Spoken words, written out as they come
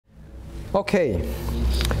Okay,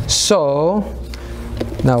 so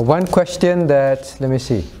now one question that, let me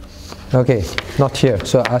see. Okay, not here,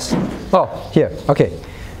 so I ask, oh, here, okay.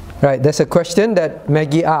 Right, there's a question that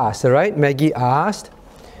Maggie asked, right? Maggie asked,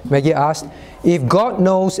 if God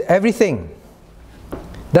knows everything,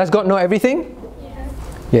 does God know everything? Yes.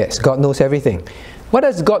 Yes, God knows everything. What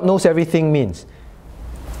does God knows everything means?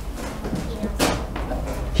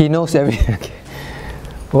 He knows everything. Okay.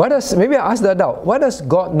 What does, maybe I ask the adult, what does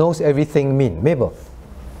God knows everything mean? Mabel?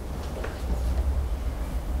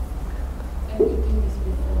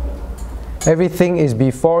 Everything is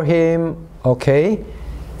before Him, okay.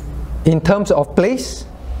 In terms of place?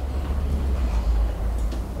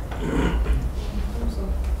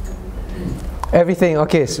 Everything,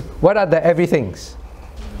 okay. So what are the everythings?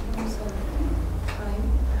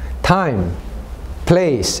 Time,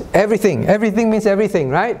 place, everything. Everything means everything,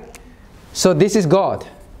 right? So this is God.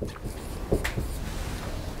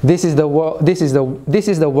 This is the world. This is the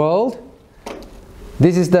world.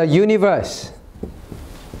 This is the universe.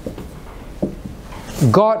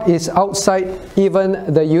 God is outside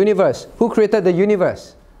even the universe. Who created the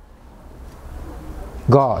universe?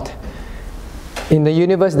 God. In the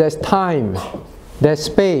universe there's time, there's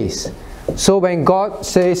space. So when God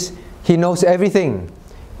says He knows everything,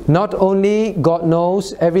 not only God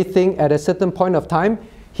knows everything at a certain point of time,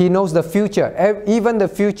 He knows the future. Even the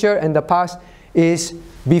future and the past is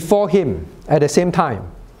before Him at the same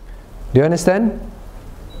time. Do you understand?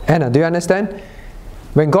 Anna, do you understand?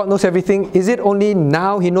 When God knows everything, is it only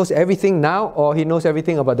now He knows everything now, or He knows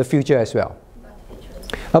everything about the future as well?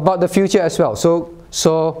 About the future as well.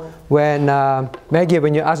 So when Maggie,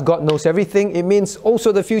 when you ask God knows everything, it means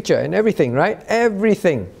also the future and everything, right?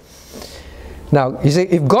 Everything. Now, you see,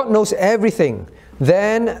 if God knows everything,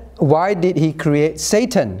 then why did He create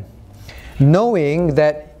Satan? Knowing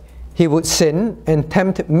that he would sin and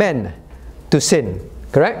tempt men to sin.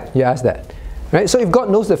 Correct? You asked that. Right? So if God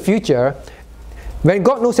knows the future, when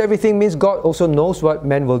God knows everything means God also knows what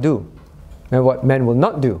men will do and what men will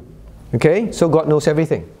not do. Okay? So God knows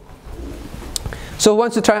everything. So who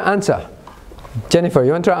wants to try and answer? Jennifer,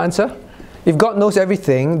 you want to try and answer? If God knows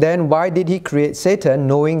everything, then why did He create Satan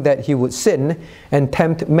knowing that he would sin and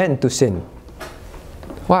tempt men to sin?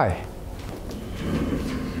 Why?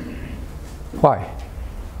 Why?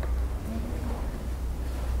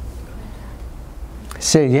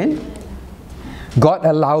 Say again. God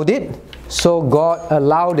allowed it. So God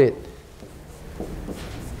allowed it.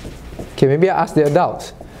 Okay, maybe I ask the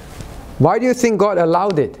adults. Why do you think God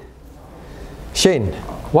allowed it? Shane,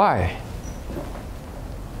 why?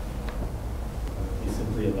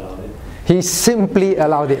 He simply allowed it. He simply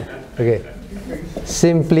allowed it. Okay.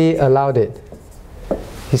 Simply allowed it.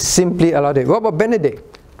 He simply allowed it. What about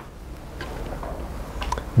Benedict?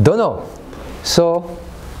 Don't know. So,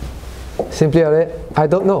 simply allowed it. I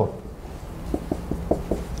don't know.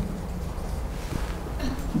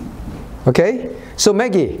 Okay? So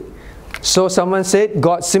Maggie, so someone said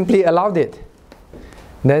God simply allowed it.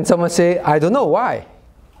 Then someone say, I don't know why.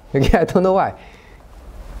 Okay, I don't know why.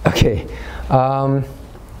 Okay.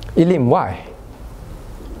 Elim, why?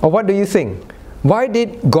 Or what do you think? Why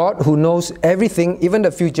did God, who knows everything, even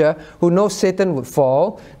the future, who knows Satan would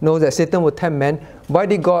fall, knows that Satan would tempt men, why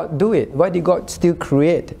did God do it? Why did God still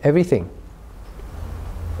create everything?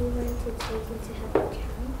 He wanted Satan to have a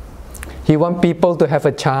chance. He wants people to have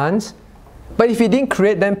a chance. But if He didn't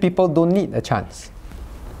create them, people don't need a chance.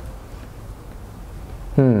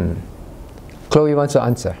 Chloe wants to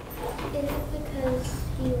answer. Is it because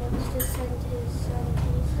He wants to send His son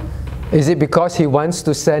Jesus? Is it because He wants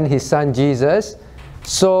to send His son Jesus?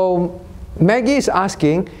 So Maggie is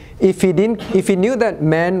asking, if He knew that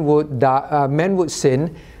men would die, men would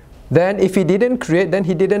sin, then if He didn't create, then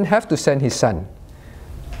He didn't have to send His son.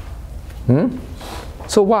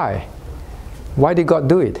 So why? Why did God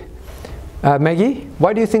do it? Maggie,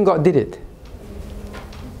 why do you think God did it?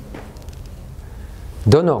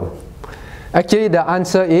 Don't know. Actually, the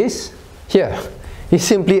answer is here. He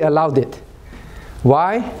simply allowed it.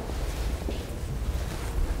 Why?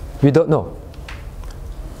 We don't know.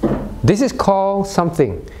 This is called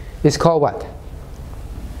something. It's called what?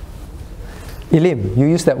 Elim, you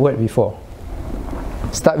used that word before.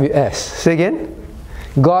 Start with S. Say again.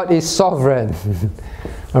 God is sovereign.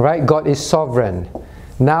 Alright, God is sovereign.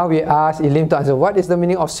 Now we ask Elim to answer, what is the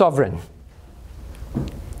meaning of sovereign?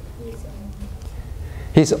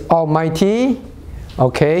 He's almighty.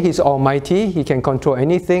 Okay, He's almighty. He can control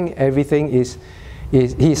anything. Everything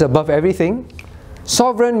He's above everything.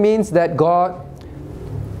 Sovereign means that God,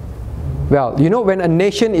 well, you know when a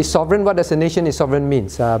nation is sovereign, what does a nation is sovereign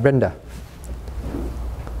means, Brenda?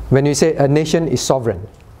 When you say a nation is sovereign.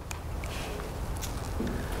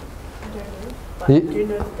 But do you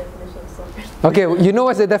know the definition of sovereign? Okay, you know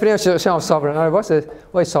what's the definition of sovereign? All right,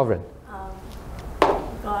 what is sovereign?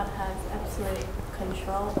 God has absolute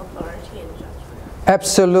control, authority, and judgment.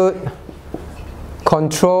 Absolute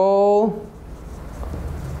control,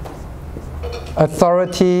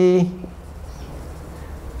 authority,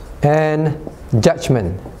 and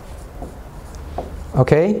judgment.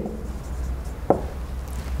 Okay?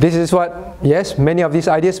 This is what, yes, many of these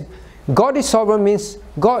ideas. God is sovereign means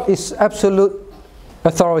God is absolute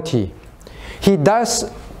authority. He does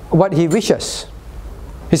what He wishes.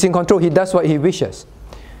 He's in control. He does what He wishes.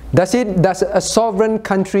 Does a sovereign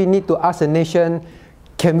country need to ask a nation,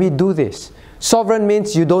 can we do this? Sovereign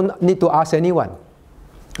means you don't need to ask anyone.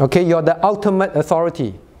 Okay, you're the ultimate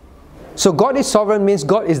authority. So God is sovereign means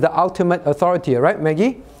God is the ultimate authority, right,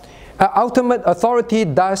 Maggie? Ultimate authority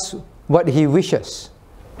does what He wishes,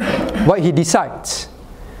 what He decides.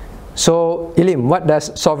 So, Ilim, what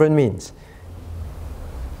does sovereign means?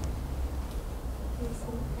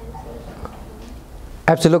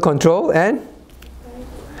 Absolute control and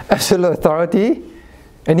absolute authority,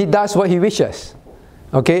 and He does what He wishes.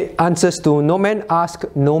 Okay, answers to no man, ask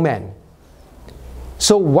no man.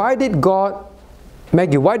 So why did God,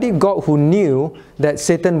 Maggie, why did God, who knew that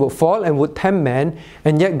Satan would fall and would tempt man,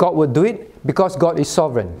 and yet God would do it? Because God is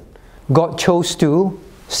sovereign. God chose to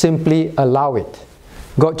simply allow it.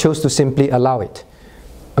 God chose to simply allow it.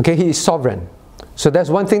 Okay, He is sovereign. So that's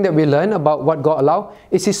one thing that we learn about what God allowed,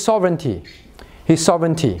 is His sovereignty. His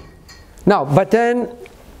sovereignty. Now, but then,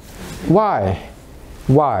 why?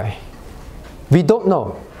 Why? We don't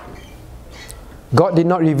know. God did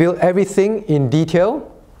not reveal everything in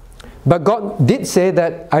detail, but God did say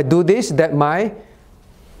that I do this, that my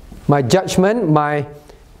judgment, my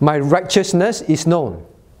righteousness is known.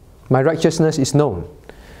 My righteousness is known.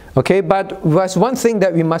 Okay, but there's one thing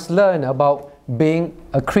that we must learn about being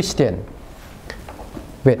a Christian.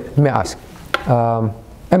 Wait, let me ask.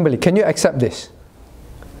 Emily, can you accept this?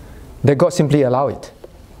 That God simply allow it.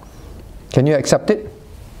 Can you accept it?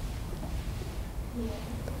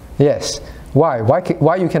 Yes. Why?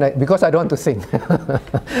 Why you can? Because I don't want to think.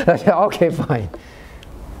 Okay, fine.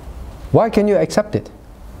 Why can you accept it?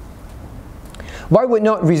 Why would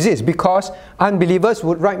not resist? Because unbelievers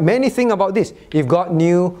would write many things about this. If God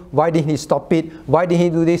knew, why didn't He stop it? Why didn't He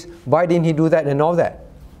do this? Why didn't He do that? And all that.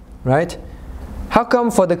 Right? How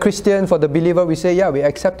come for the Christian, for the believer, we say, yeah, we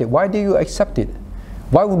accept it. Why do you accept it?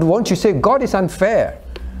 Won't you say God is unfair?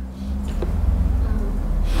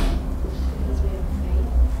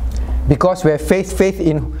 Because we have faith. Faith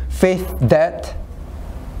in faith that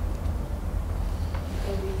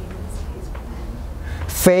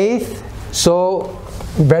faith. So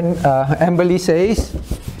when Emily says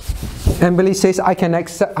I can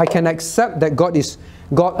accept that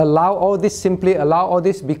God allow all this, simply allow all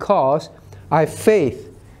this because I have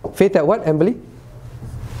faith. Faith that what, Emily?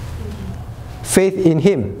 Faith in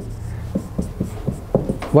Him.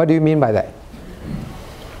 What do you mean by that?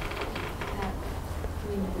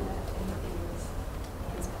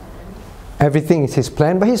 Everything is His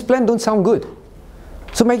plan, but His plan don't sound good.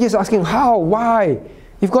 So Maggie is asking, how? Why?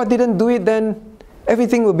 If God didn't do it, then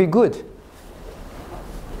everything will be good.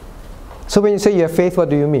 So when you say you have faith, what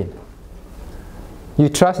do you mean? You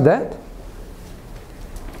trust that?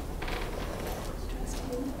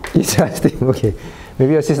 You trust Him, okay.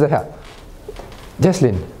 Maybe your sister help.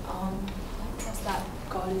 Jesslyn. I trust that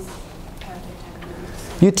God is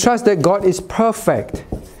perfect. You trust that God is perfect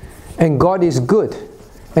and God is good.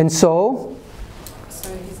 And so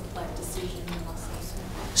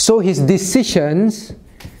His decisions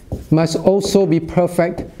must also be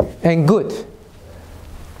perfect and good.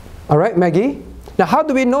 Alright, Maggie? Now, how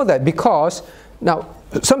do we know that? Because, now,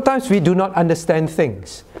 sometimes we do not understand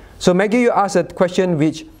things. So, Maggie, you asked a question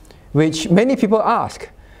which many people ask.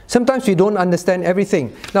 Sometimes we don't understand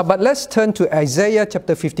everything. Now, but let's turn to Isaiah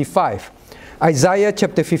chapter 55. Isaiah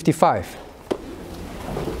chapter 55.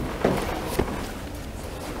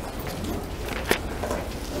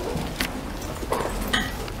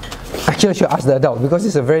 Actually, I should ask the adult because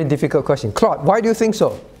it's a very difficult question. Claude, why do you think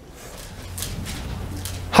so?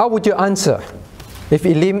 How would you answer if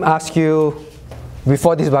Elim asked you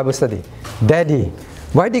before this Bible study, Daddy,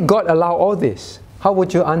 why did God allow all this? How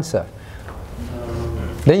would you answer?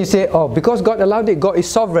 Then you say, oh, because God allowed it, God is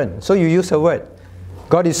sovereign. So you use a word.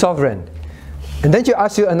 God is sovereign. And then you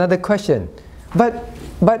ask you another question. But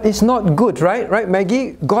it's not good, right? Right,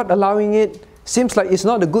 Maggie? God allowing it seems like it's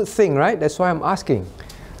not a good thing, right? That's why I'm asking.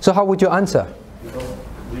 So how would you answer? Because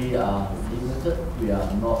we are limited, we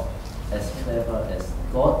are not as clever as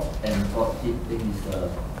God, and God did things,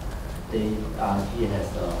 He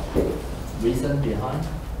has a reason behind.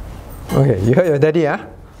 Okay, you heard your daddy, huh?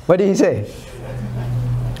 What did he say?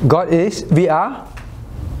 God is, we are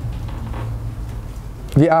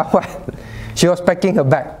what? She was packing her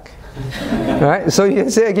bag. Right? So you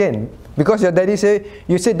can say again, because your daddy say,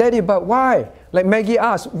 you say, Daddy, but why? Like Maggie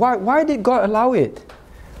asked, why did God allow it?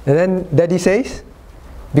 And then Daddy says,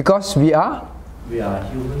 because we are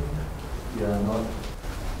human. We are not.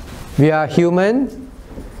 We are human,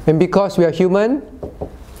 and because we are human,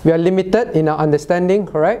 we are limited in our understanding,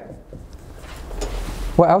 correct?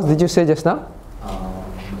 What else did you say just now?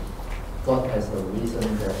 God has a reason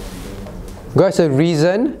that we don't understand. God has a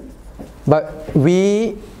reason, but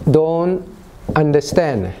we don't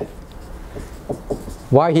understand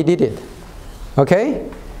why He did it. Okay?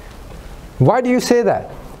 Why do you say that?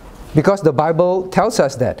 Because the Bible tells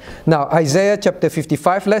us that. Now, Isaiah chapter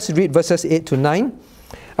 55, let's read verses 8 to 9.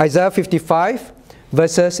 Isaiah 55,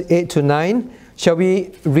 verses 8 to 9. Shall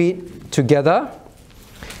we read together?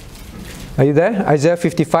 Are you there? Isaiah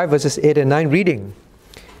 55, verses 8 and 9, reading.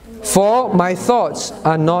 For my thoughts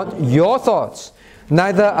are not your thoughts,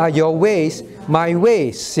 neither are your ways my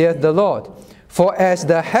ways, saith the Lord. For as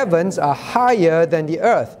the heavens are higher than the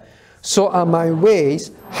earth, so are my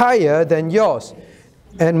ways higher than yours,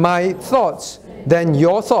 and my thoughts than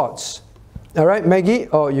your thoughts. All right, Maggie?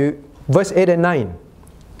 Verse 8 and 9.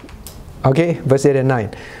 Okay, verse 8 and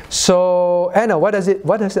 9. So, Anna, what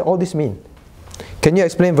does all this mean? Can you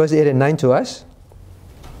explain verse 8 and 9 to us?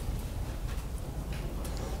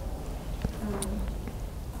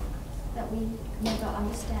 That we never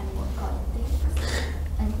understand what God thinks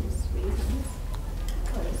and His reasons,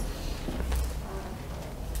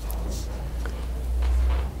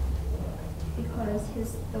 because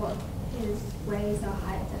His ways are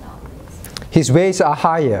higher than ours. His ways are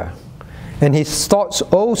higher, and His thoughts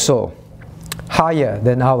also higher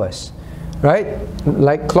than ours. Right?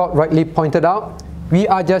 Like Claude rightly pointed out, we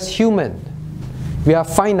are just human. We are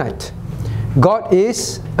finite. God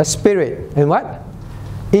is a spirit, and what?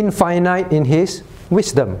 Infinite in His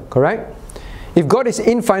wisdom, correct? If God is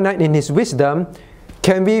infinite in His wisdom,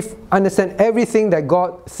 can we understand everything that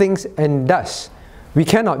God thinks and does? We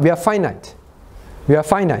cannot. We are finite. We are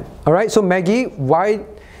finite. Alright, so Maggie, why?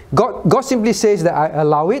 God simply says that I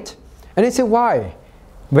allow it, and they say why?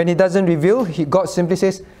 When He doesn't reveal, God simply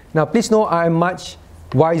says, now please know I am much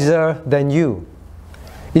wiser than you.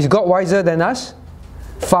 Is God wiser than us?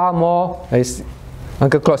 Far more, as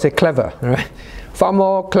Uncle Claude said, clever, right? Far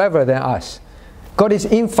more clever than us. God is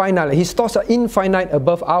infinite. His thoughts are infinite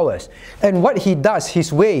above ours. And what He does,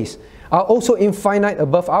 His ways, are also infinite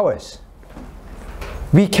above ours.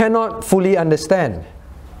 We cannot fully understand.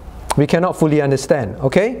 We cannot fully understand,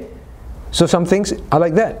 okay? So some things are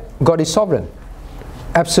like that. God is sovereign.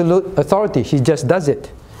 Absolute authority. He just does it.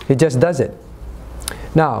 He just does it.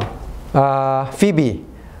 Now, Phoebe,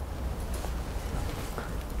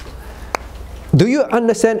 do you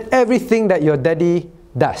understand everything that your daddy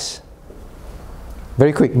does?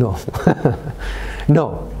 Very quick, no.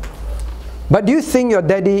 No. But do you think your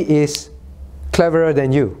daddy is cleverer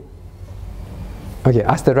than you? Okay,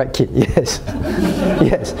 ask the right kid. Yes.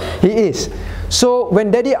 Yes, he is. So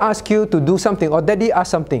when daddy asks you to do something, or daddy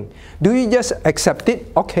asks something, do you just accept it?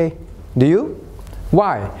 Okay. Do you?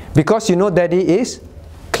 Why? Because you know daddy is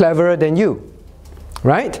cleverer than you.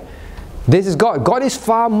 Right? This is God. God is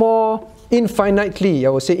far more infinitely, I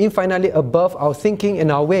would say infinitely above our thinking and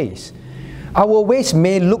our ways. Our ways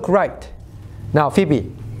may look right. Now, Phoebe,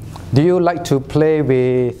 do you like to play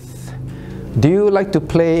in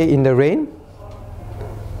the rain?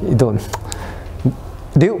 You don't.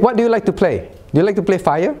 What do you like to play? Do you like to play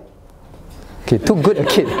fire? Okay, too good a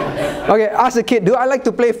kid. Okay, ask the kid, do I like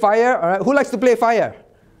to play fire? All right, who likes to play fire?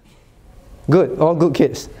 Good, all good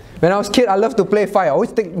kids. When I was a kid, I loved to play fire. I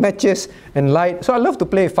always take matches and light. So I love to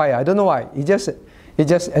play fire. I don't know why. It just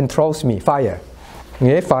enthralls me. Fire.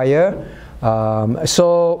 Okay, fire.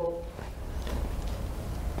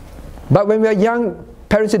 But when we are young,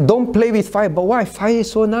 parents say, don't play with fire. But why? Fire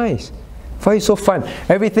is so nice. Fire is so fun.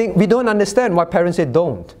 Everything, we don't understand why parents say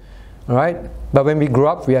don't. Alright? But when we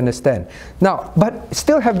grow up, we understand. Now, but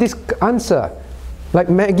still have this answer. Like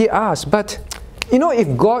Maggie asked, but you know,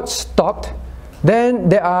 if God stopped,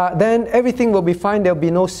 then everything will be fine. There will be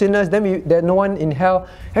no sinners. Then there's no one in hell.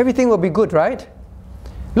 Everything will be good, right?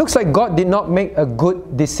 Looks like God did not make a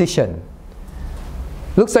good decision.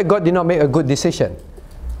 Looks like God did not make a good decision.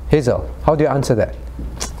 Hazel, how do you answer that?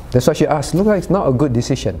 That's what she asked. Looks like it's not a good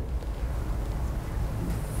decision.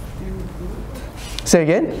 Say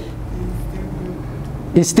again?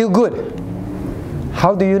 It's still good.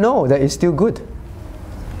 How do you know that it's still good?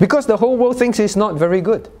 Because the whole world thinks it's not very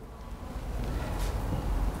good.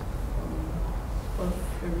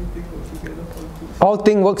 All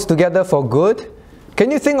things work together for good.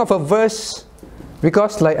 Can you think of a verse?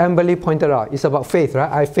 Because like Amberly pointed out, it's about faith,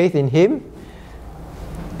 right? I have faith in Him.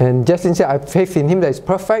 And Justin said, I have faith in Him that is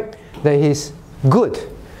perfect, that He's good.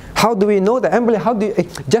 How do we know that?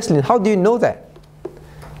 Amberly, Jocelyn, how do you know that?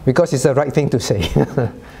 Because it's the right thing to say.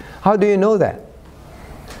 How do you know that?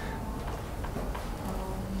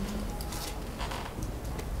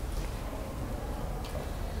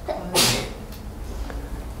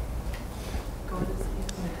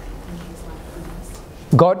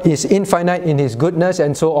 God is infinite in His goodness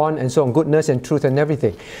and so on, goodness and truth and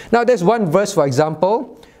everything. Now there's one verse, for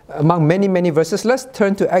example, among many, many verses. Let's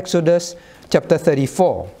turn to Exodus chapter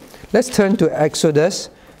 34. Let's turn to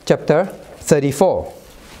Exodus chapter 34.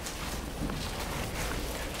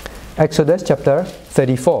 Exodus chapter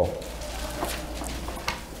 34.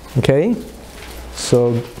 Okay,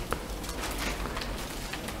 so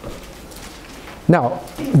now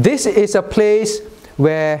this is a place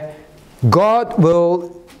where God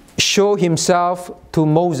will show Himself to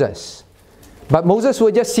Moses. But Moses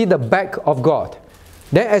will just see the back of God.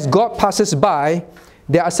 Then as God passes by,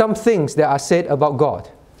 there are some things that are said about God.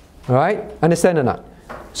 Alright? Understand or not?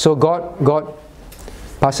 So God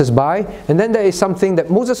passes by, and then there is something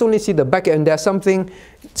that Moses only sees the back, and there's something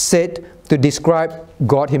said to describe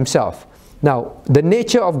God Himself. Now, the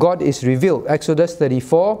nature of God is revealed. Exodus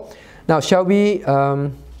 34. Now, shall we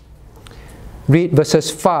read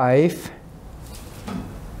verses 5.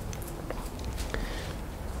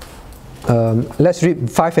 Let's read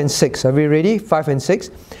 5 and 6. Are we ready? 5 and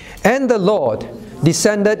 6. And the Lord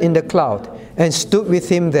descended in the cloud and stood with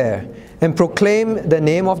him there and proclaimed the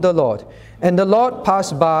name of the Lord. And the Lord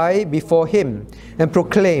passed by before him and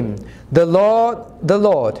proclaimed, the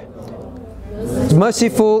Lord,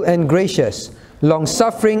 merciful and gracious,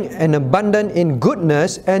 long-suffering and abundant in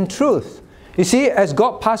goodness and truth. You see, as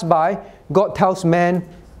God passed by, God tells man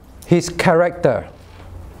His character.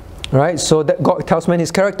 Right? So that God tells man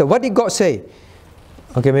His character. What did God say?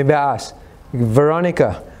 Okay, maybe I ask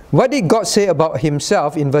Veronica, what did God say about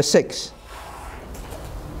Himself in verse 6?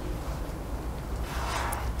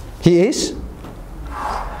 He is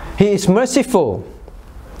merciful.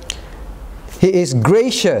 He is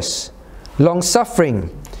gracious,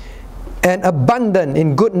 long-suffering, and abundant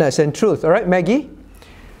in goodness and truth. Alright, Maggie?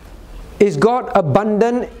 Is God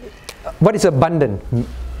abundant? What is abundant?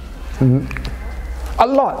 A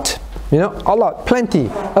lot. You know, a lot.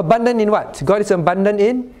 Plenty. Abundant in what? God is abundant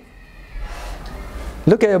in?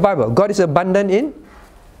 Look at your Bible. God is abundant in?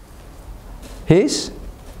 His?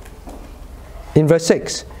 In verse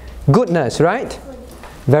 6. Goodness, right?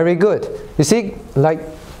 Very good. You see, like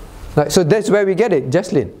so that's where we get it,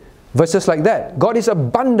 Jocelyn. Verses like that. God is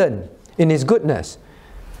abundant in His goodness.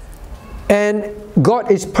 And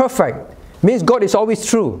God is perfect. Means God is always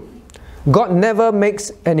true. God never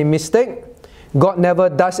makes any mistake. God never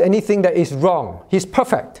does anything that is wrong. He's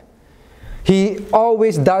perfect. He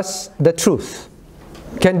always does the truth.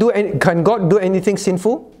 Can God do anything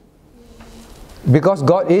sinful? Because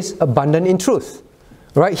God is abundant in truth.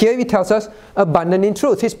 Right? Here He tells us abundant in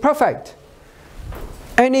truth. He's perfect.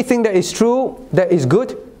 Anything that is true, that is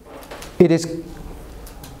good,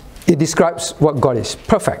 it describes what God is.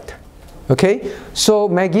 Perfect. Okay? So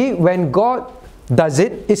Maggie, when God does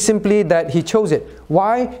it, it's simply that He chose it.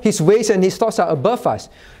 Why? His ways and His thoughts are above us.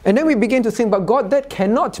 And then we begin to think, but God, that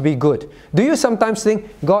cannot be good. Do you sometimes think,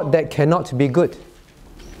 God, that cannot be good?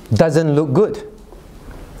 Doesn't look good.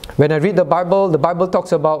 When I read the Bible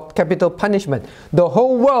talks about capital punishment. The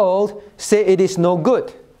whole world say it is no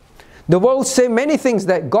good. The world say many things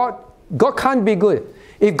that God can't be good.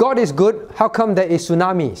 If God is good, how come there is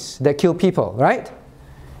tsunamis that kill people, right?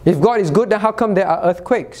 If God is good, then how come there are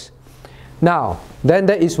earthquakes? Now, then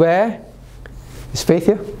that is where, is faith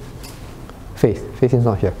here? Faith is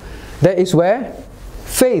not here. That is where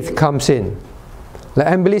faith comes in. Like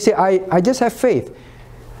Emily said, I just have faith.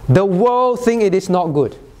 The world think it is not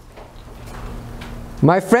good.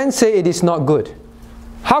 My friends say it is not good.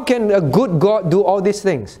 How can a good God do all these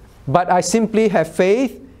things? But I simply have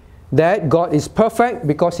faith that God is perfect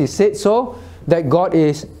because He said so, that God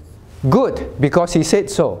is good because He said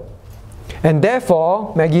so. And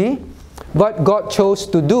therefore, Maggie, what God chose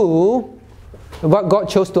to do, what God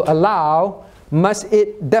chose to allow, must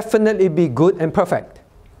it definitely be good and perfect?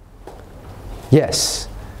 Yes.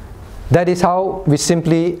 That is how we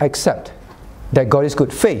simply accept that God is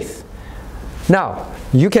good. Faith. Now,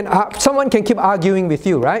 someone can keep arguing with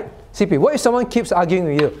you, right? CP, what if someone keeps arguing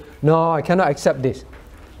with you? No, I cannot accept this.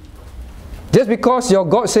 Just because your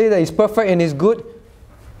God says that He's perfect and He's good,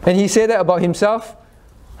 and He said that about Himself,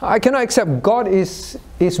 I cannot accept God is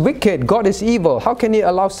wicked, God is evil. How can He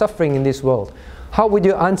allow suffering in this world? How would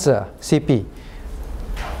you answer, CP?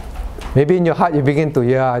 Maybe in your heart you begin to,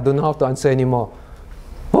 I don't know how to answer anymore.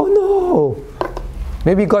 Oh no!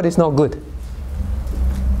 Maybe God is not good.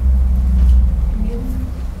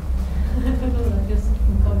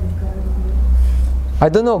 I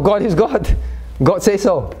don't know, God is God. God says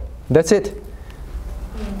so. That's it.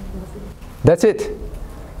 That's it.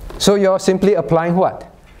 So you're simply applying what?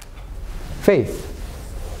 Faith.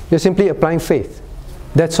 You're simply applying faith.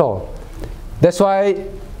 That's all. That's why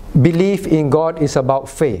belief in God is about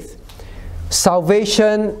faith.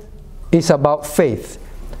 Salvation is about faith.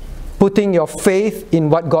 Putting your faith in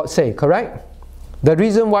what God says, correct? The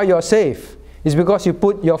reason why you're saved is because you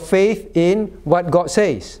put your faith in what God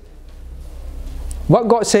says. What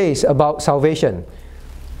God says about salvation.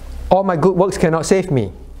 All my good works cannot save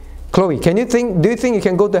me. Chloe, do you think you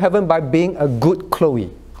can go to heaven by being a good Chloe?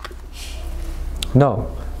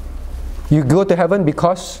 No. You go to heaven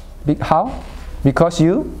because, how? Because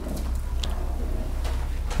you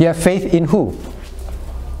have faith in who?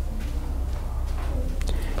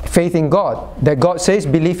 Faith in God. That God says,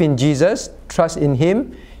 believe in Jesus, trust in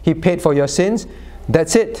Him, He paid for your sins.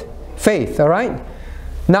 That's it. Faith, alright?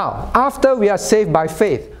 Now, after we are saved by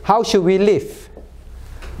faith, how should we live?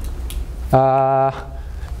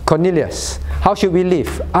 Cornelius, how should we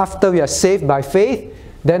live? After we are saved by faith,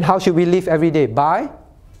 then how should we live every day? By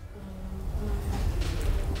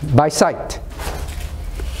sight.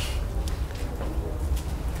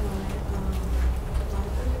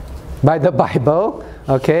 By the Bible,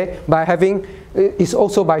 okay? By having, it's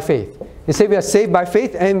also by faith. He said we are saved by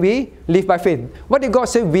faith and we live by faith. What did God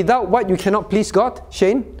say? Without what you cannot please God?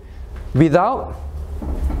 Shane? Without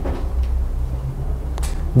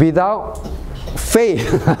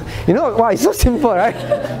faith. You know, wow, it's so simple, right?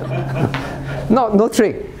 No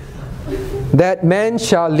trick. That man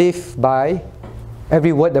shall live by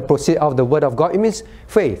every word that proceeds out of the word of God. It means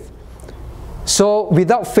faith. So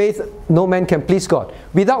without faith, no man can please God.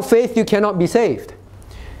 Without faith, you cannot be saved.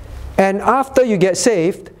 And after you get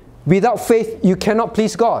saved, without faith, you cannot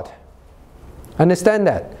please God. Understand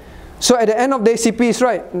that? So at the end of the ACP, it's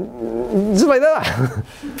right. Just like that.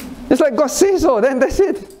 It's like God says so, then that's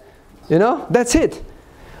it. You know, that's it.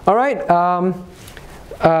 Alright,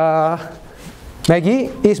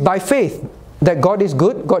 Maggie, is by faith that God is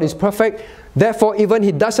good, God is perfect. Therefore, even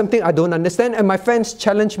He does something I don't understand, and my friends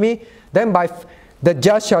challenge me, then the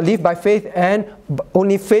just shall live by faith, and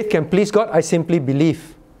only faith can please God. I simply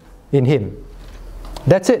believe in Him.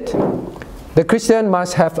 That's it. The Christian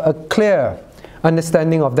must have a clear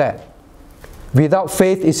understanding of that. Without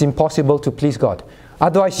faith, it's impossible to please God.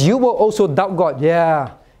 Otherwise, you will also doubt God.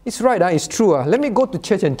 Yeah, it's right, it's true. Let me go to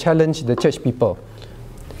church and challenge the church people.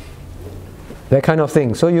 That kind of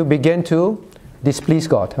thing. So you begin to displease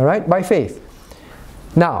God, all right, by faith.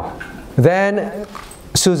 Now, then,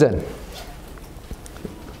 Susan.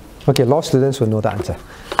 Okay, law students will know the answer.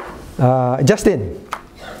 Justin.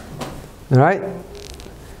 All right?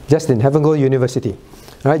 Justin, haven't go to university.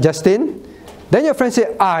 All right, Justin. Then your friend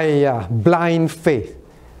say, blind faith.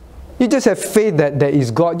 You just have faith that there is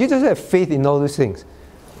God. You just have faith in all those things.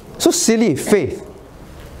 So silly, faith.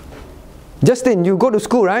 Justin, you go to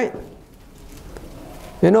school, right?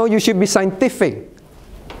 You know, you should be scientific.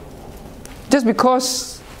 Just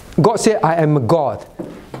because God said, I am a God,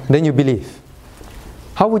 then you believe.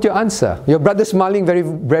 How would you answer? Your brother smiling very,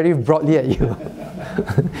 very broadly at you.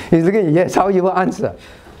 He's looking at you, yes, how you will answer?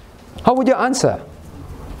 How would you answer?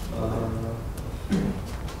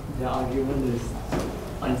 Their argument is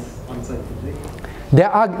unscientific.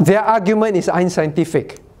 Their argument is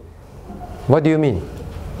unscientific. What do you mean?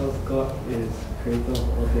 Because God is creator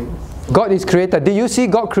of all things. God is creator. Did you see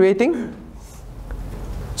God creating?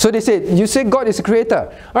 So they said, you say God is a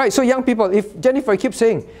creator. Alright, so young people, if Jennifer keeps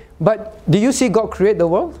saying, but do you see God create the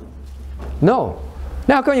world? No.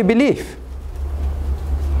 Now how can you believe?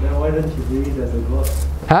 Then why don't you believe there's a God?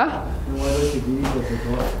 Huh? Then why don't you believe there's a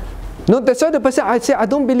God? No, that's why the person, I say, I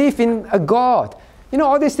don't believe in a God. You know,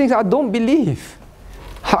 all these things I don't believe.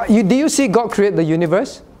 Do you see God create the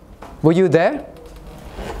universe? Were you there?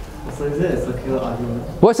 So is it a circular argument?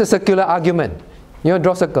 What's a circular argument? You want to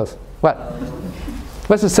draw circles? What?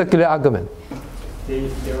 What's a circular argument? They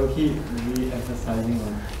will keep re-emphasizing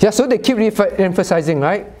on. Yeah, so they keep re-emphasizing,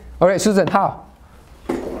 right? Alright, Susan, how?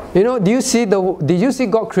 You know, did you see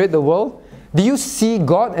God create the world? Do you see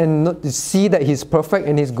God and not see that He's perfect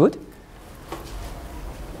and He's good?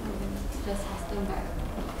 Just ask them back.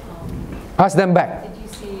 Ask them back. Did you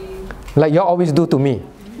see? Like you always do to me.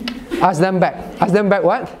 Ask them back. Ask them back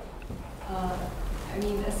what? I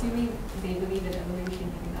mean, assuming they believe in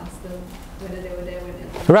evolution,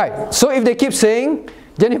 Right. So if they keep saying,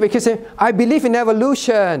 Jennifer keeps saying, I believe in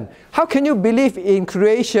evolution. How can you believe in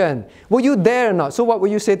creation? Were you there or not? So what will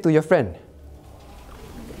you say to your friend?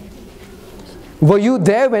 Were you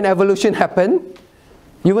there when evolution happened?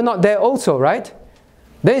 You were not there also, right?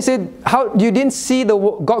 Then he said, how you didn't see the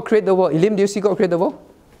God create the world. Elim, do you see God create the world?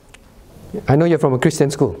 I know you're from a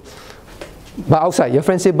Christian school. But outside, your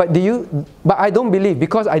friend said, but I don't believe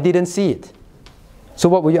because I didn't see it. So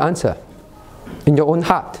what will you answer? In your own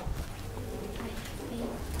heart.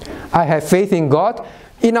 I have faith in God.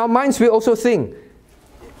 In our minds, we also think,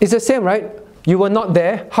 it's the same, right? You were not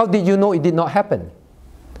there. How did you know it did not happen?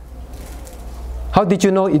 How did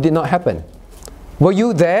you know it did not happen? Were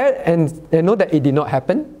you there and know that it did not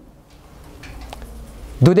happen?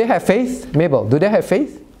 Do they have faith? Mabel, do they have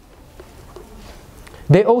faith?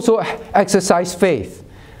 They also exercise faith.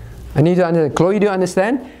 I need to understand. Chloe, do you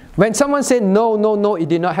understand? When someone says, no, no, no, it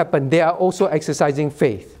did not happen, they are also exercising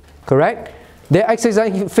faith. Correct? They are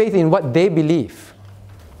exercising faith in what they believe.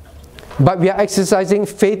 But we are exercising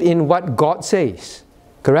faith in what God says.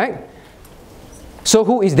 Correct? So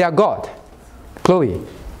who is their God? Chloe.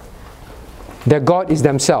 Their God is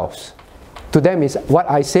themselves. To them is what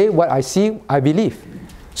I say, what I see, I believe.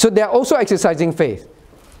 So they are also exercising faith.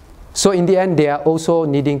 So in the end, they are also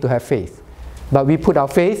needing to have faith. But we put our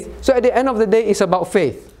faith. So at the end of the day, it's about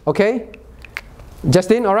faith. Okay?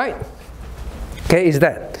 Justin, alright? Okay, is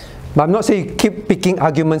that. But I'm not saying keep picking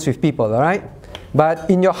arguments with people, alright? But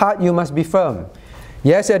in your heart, you must be firm.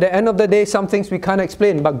 Yes, at the end of the day, some things we can't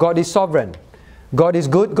explain, but God is sovereign. God is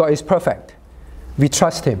good, God is perfect. We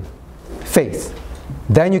trust Him. Faith.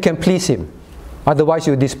 Then you can please Him. Otherwise,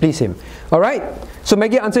 you displease Him. Alright? So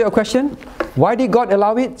Maggie, answer your question. Why did God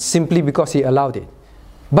allow it? Simply because He allowed it.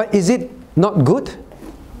 But is it not good?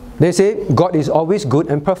 They say God is always good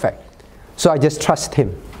and perfect. So I just trust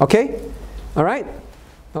Him. Okay? Alright?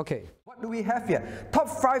 Okay. What do we have here? Top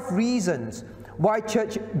 5 reasons why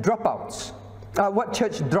church dropouts. What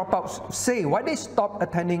church dropouts say. Why they stop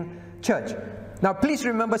attending church. Now please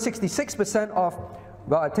remember 66% of,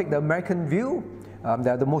 well, I take the American view, they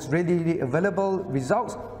are the most readily available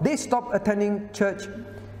results. They stop attending church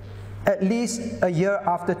at least a year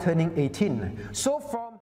after turning 18. So from